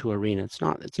into Arena. It's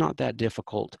not that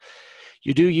difficult.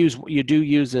 You do use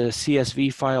a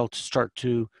CSV file to start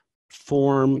to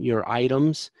form your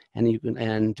items,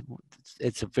 and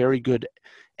it's a very good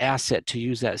asset to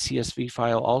use that CSV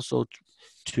file also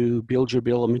to build your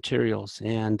bill of materials.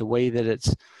 And the way that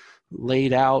it's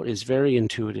laid out is very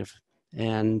intuitive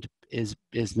and is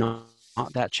not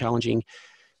that challenging.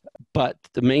 But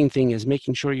the main thing is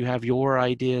making sure you have your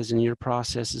ideas and your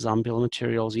processes on bill of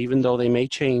materials, even though they may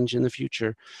change in the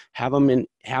future. Have them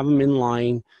in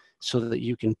line, so that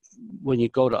you can, when you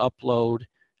go to upload,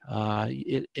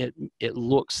 it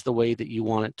looks the way that you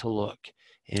want it to look.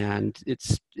 And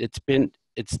it's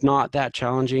not that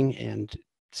challenging, and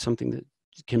something that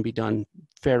can be done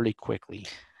fairly quickly.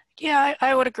 Yeah,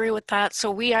 I would agree with that.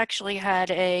 So we actually had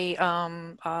a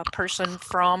person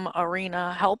from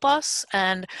Arena help us,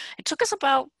 and it took us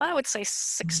about, I would say,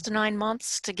 6 to 9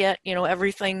 months to get,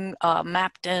 everything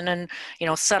mapped in and,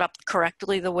 set up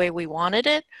correctly the way we wanted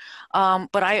it.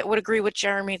 But I would agree with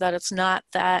Jeremy that it's not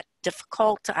that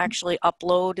difficult to actually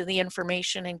upload the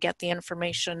information and get the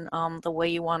information the way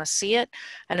you want to see it.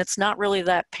 And it's not really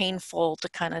that painful to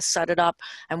kind of set it up.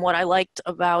 And what I liked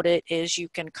about it is you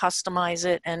can customize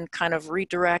it and kind of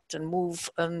redirect and move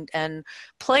and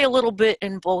play a little bit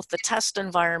in both the test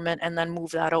environment and then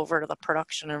move that over to the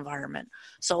production environment.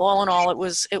 So all in all, it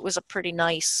was a pretty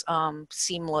nice,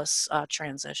 seamless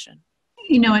transition.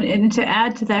 And to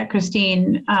add to that,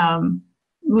 Christine,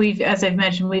 as I've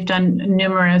mentioned, we've done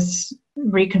numerous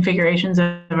reconfigurations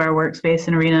of our workspace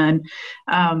in Arena.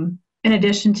 And in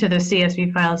addition to the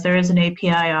CSV files, there is an API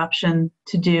option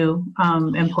to do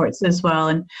imports as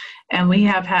well. And we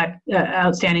have had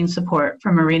outstanding support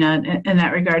from Arena in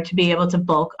that regard, to be able to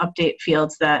bulk update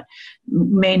fields that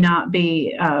may not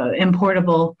be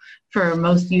importable for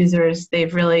most users,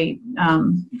 they've really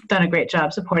done a great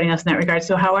job supporting us in that regard.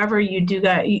 So however you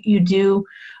do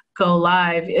go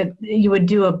live, you would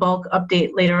do a bulk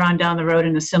update later on down the road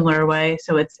in a similar way.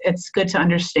 So it's good to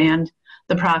understand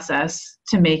the process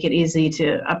to make it easy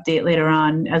to update later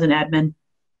on as an admin.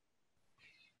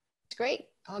 Great.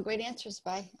 All great answers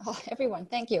by everyone.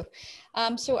 Thank you.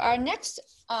 So our next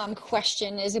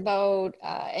question is about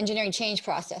engineering change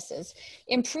processes.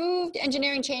 Improved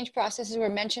engineering change processes were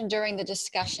mentioned during the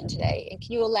discussion today. And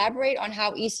can you elaborate on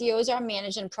how ECOs are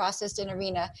managed and processed in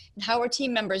Arena, and how are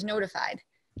team members notified?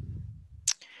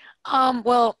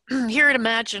 Well, here at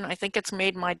Imagine, I think it's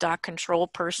made my doc control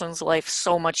person's life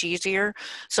so much easier.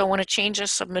 So when a change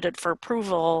is submitted for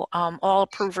approval, all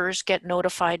approvers get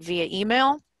notified via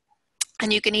email.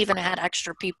 And you can even add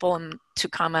extra people to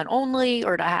comment only,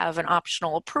 or to have an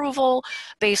optional approval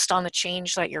based on the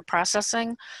change that you're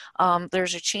processing.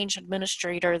 There's a change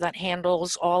administrator that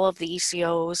handles all of the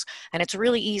ECOs, and it's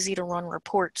really easy to run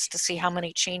reports to see how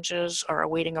many changes are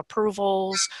awaiting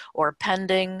approvals or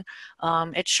pending.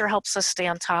 It sure helps us stay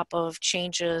on top of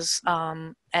changes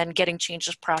and getting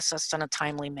changes processed in a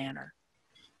timely manner.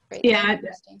 Great. Yeah.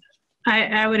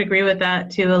 I would agree with that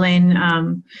too, Elaine.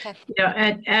 Okay. You know,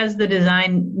 as the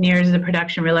design nears the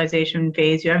production realization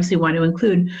phase, you obviously want to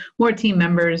include more team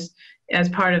members as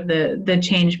part of the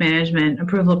change management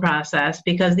approval process,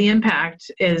 because the impact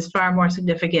is far more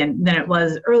significant than it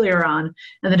was earlier on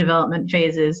in the development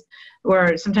phases,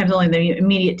 where sometimes only the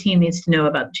immediate team needs to know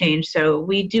about the change. So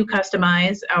we do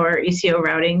customize our ECO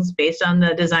routings based on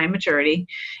the design maturity,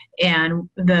 and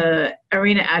the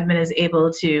Arena admin is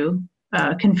able to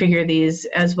configure these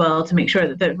as well to make sure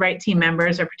that the right team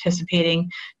members are participating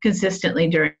consistently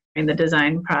during the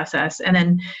design process. And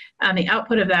then on the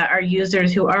output of that, our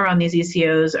users who are on these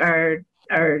ECOs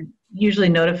are usually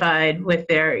notified with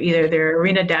either their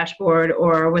Arena dashboard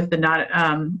or with the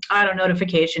auto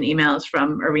notification emails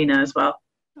from Arena as well.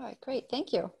 All right, great,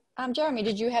 thank you. Jeremy,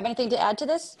 did you have anything to add to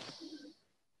this?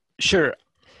 Sure.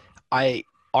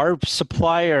 Our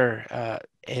supplier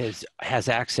has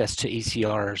access to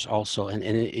ECRs also, and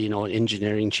you know,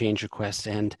 engineering change requests,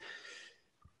 and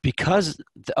because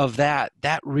of that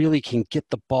really can get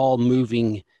the ball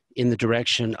moving in the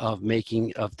direction of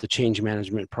the change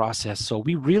management process. So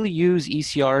we really use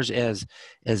ECRs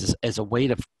as a way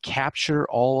to capture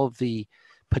all of the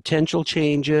potential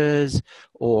changes,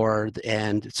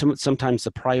 and sometimes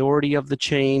the priority of the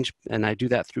change, and I do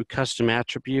that through custom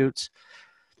attributes.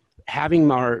 Having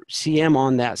our CM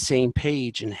on that same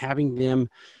page and having them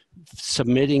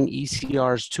submitting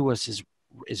ECRs to us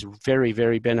is very,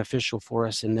 very beneficial for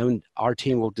us. And then our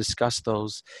team will discuss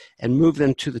those and move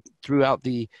them throughout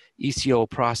the ECO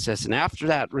process. And after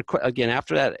that,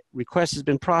 after that request has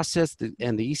been processed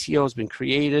and the ECO has been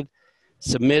created,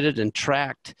 submitted, and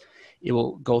tracked, it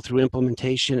will go through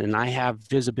implementation, and I have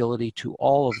visibility to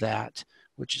all of that,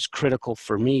 which is critical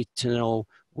for me to know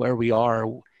where we are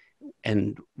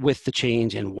and with the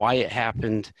change and why it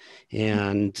happened,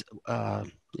 and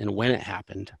when it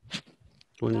happened,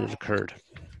 when it occurred.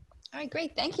 All right,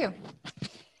 great, thank you.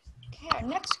 Okay, our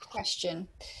next question.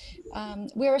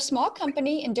 We're a small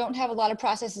company and don't have a lot of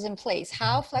processes in place.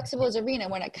 How flexible is Arena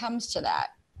when it comes to that?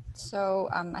 So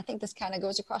I think this kind of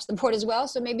goes across the board as well.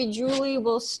 So maybe Julie,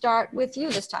 will start with you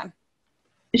this time.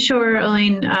 Sure,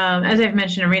 Elaine. As I've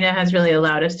mentioned, Arena has really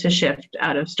allowed us to shift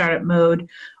out of startup mode,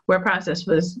 where process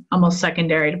was almost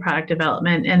secondary to product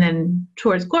development, and then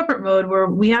towards corporate mode, where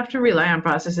we have to rely on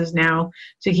processes now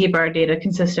to keep our data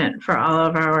consistent for all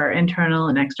of our internal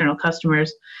and external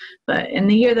customers. But in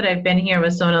the year that I've been here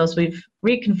with Sonos, we've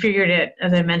reconfigured it,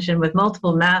 as I mentioned, with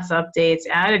multiple mass updates,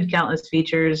 added countless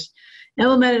features,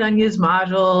 implemented unused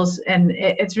modules, and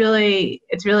it's really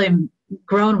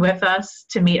grown with us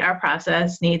to meet our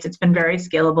process needs. It's been very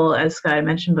scalable, as Scott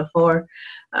mentioned before.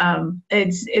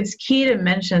 It's key to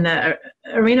mention that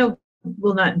Arena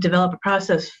will not develop a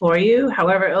process for you.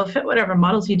 However, it'll fit whatever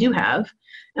models you do have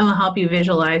and will help you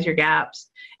visualize your gaps.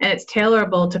 And it's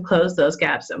tailorable to close those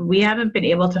gaps. We haven't been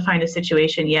able to find a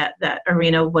situation yet that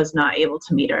Arena was not able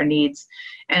to meet our needs.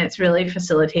 And it's really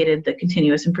facilitated the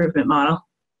continuous improvement model.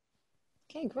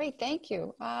 Okay, great, thank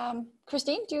you.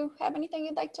 Christine, do you have anything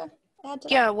you'd like to add to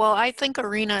that? Yeah, well, I think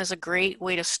Arena is a great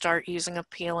way to start using a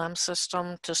PLM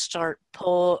system to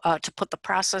put the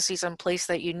processes in place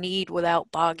that you need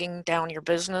without bogging down your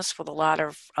business with a lot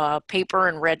of paper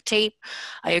and red tape.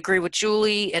 I agree with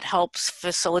Julie. It helps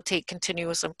facilitate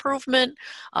continuous improvement.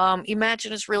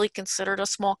 Imagine is really considered a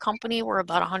small company. We're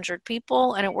about 100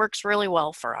 people, and it works really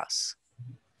well for us.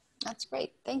 That's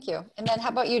great, thank you. And then how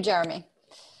about you, Jeremy?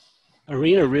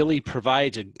 Arena really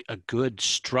provides a good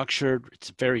structured, it's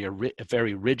a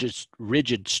very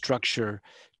rigid structure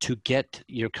to get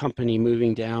your company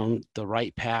moving down the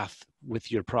right path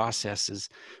with your processes.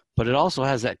 But it also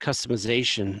has that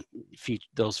customization,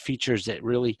 those features that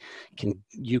really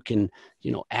you can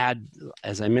add,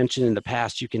 as I mentioned in the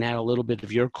past, you can add a little bit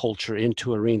of your culture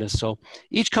into Arena. So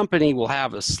each company will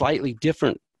have a slightly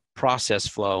different process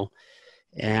flow,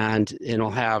 and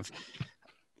it'll have,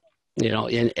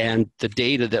 and the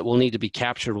data that will need to be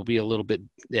captured will be a little bit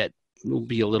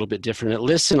different. At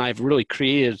Listen, I've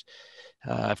created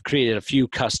a few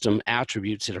custom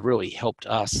attributes that have really helped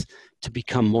us to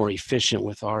become more efficient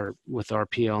with our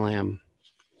PLM.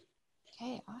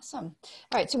 Okay, awesome.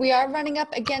 All right, so we are running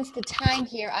up against the time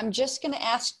here. I'm just going to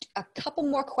ask a couple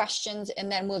more questions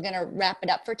and then we're going to wrap it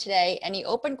up for today. Any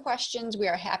open questions we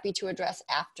are happy to address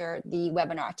after the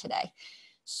webinar today.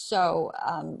 So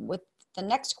with the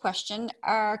next question,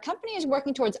 our company is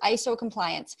working towards ISO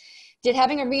compliance. Did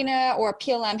having Arena or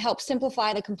PLM help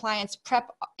simplify the compliance prep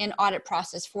and audit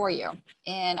process for you?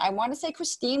 And I want to say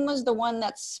Christine was the one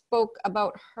that spoke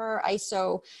about her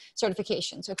ISO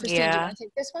certification. So Christine, do you want to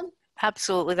take this one?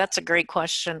 Absolutely. That's a great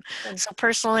question. So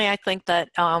personally, I think that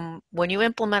when you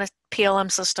implement a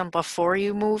PLM system before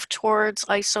you move towards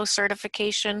ISO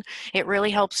certification, it really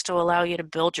helps to allow you to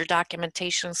build your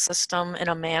documentation system in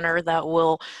a manner that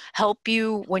will help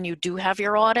you when you do have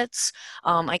your audits.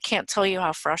 I can't tell you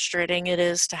how frustrating it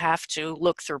is to have to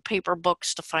look through paper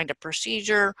books to find a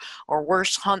procedure, or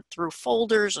worse, hunt through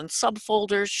folders and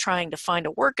subfolders trying to find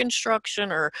a work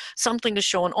instruction or something to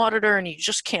show an auditor and you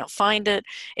just can't find it.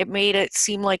 It made it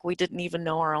seem like we didn't even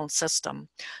know our own system.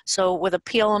 So with a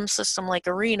PLM system like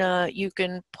Arena, you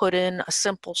can put in a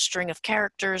simple string of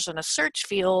characters in a search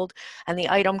field and the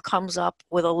item comes up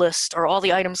with a list, or all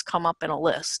the items come up in a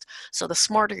list. So the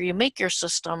smarter you make your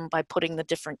system by putting the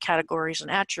different categories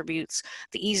and attributes,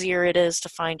 the easier it is to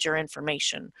find your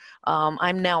information.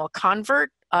 I'm now a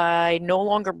convert. I no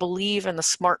longer believe in the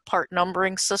smart part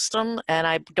numbering system, and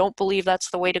I don't believe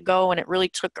that's the way to go, and it really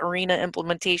took Arena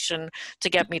implementation to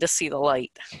get me to see the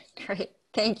light. Great,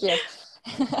 thank you.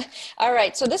 All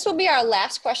right, so this will be our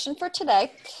last question for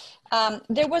today.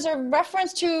 There was a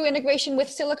reference to integration with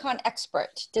Silicon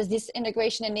Expert. Does this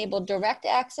integration enable direct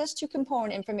access to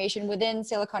component information within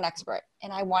Silicon Expert?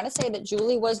 And I want to say that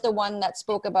Julie was the one that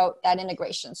spoke about that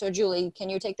integration. So Julie, can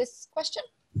you take this question?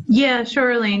 Yeah,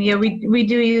 sure, Elaine. Yeah, we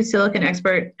do use Silicon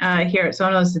Expert here at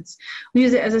Sonos. We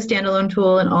use it as a standalone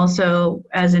tool and also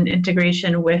as an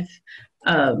integration with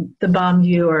the BOM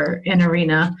viewer in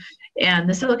Arena. And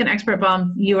the Silicon Expert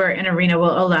BOM viewer in Arena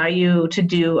will allow you to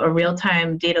do a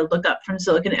real-time data lookup from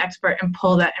Silicon Expert and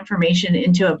pull that information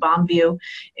into a BOM view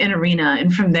in Arena.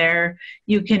 And from there,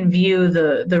 you can view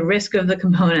the risk of the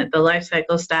component, the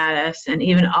lifecycle status, and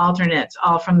even alternates,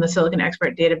 all from the Silicon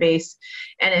Expert database.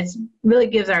 And it really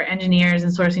gives our engineers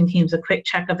and sourcing teams a quick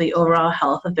check of the overall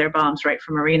health of their BOMs right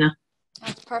from Arena.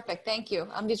 That's perfect. Thank you.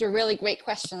 These are really great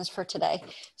questions for today.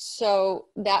 So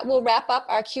that will wrap up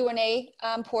our Q&A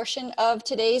portion of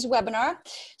today's webinar.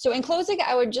 So in closing,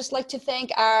 I would just like to thank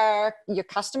your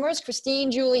customers, Christine,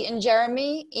 Julie, and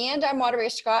Jeremy, and our moderator,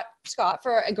 Scott,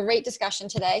 for a great discussion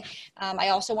today. I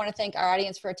also want to thank our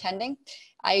audience for attending.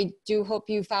 I do hope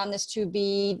you found this to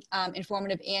be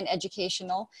informative and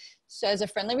educational. So as a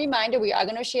friendly reminder, we are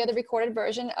going to share the recorded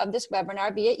version of this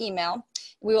webinar via email.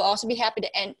 We will also be happy to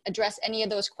address any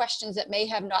of those questions that may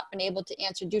have not been able to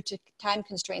answer due to time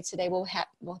constraints today. We'll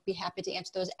be happy to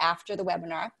answer those after the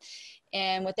webinar.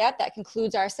 And with that, that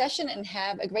concludes our session, and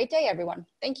have a great day, everyone.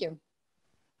 Thank you.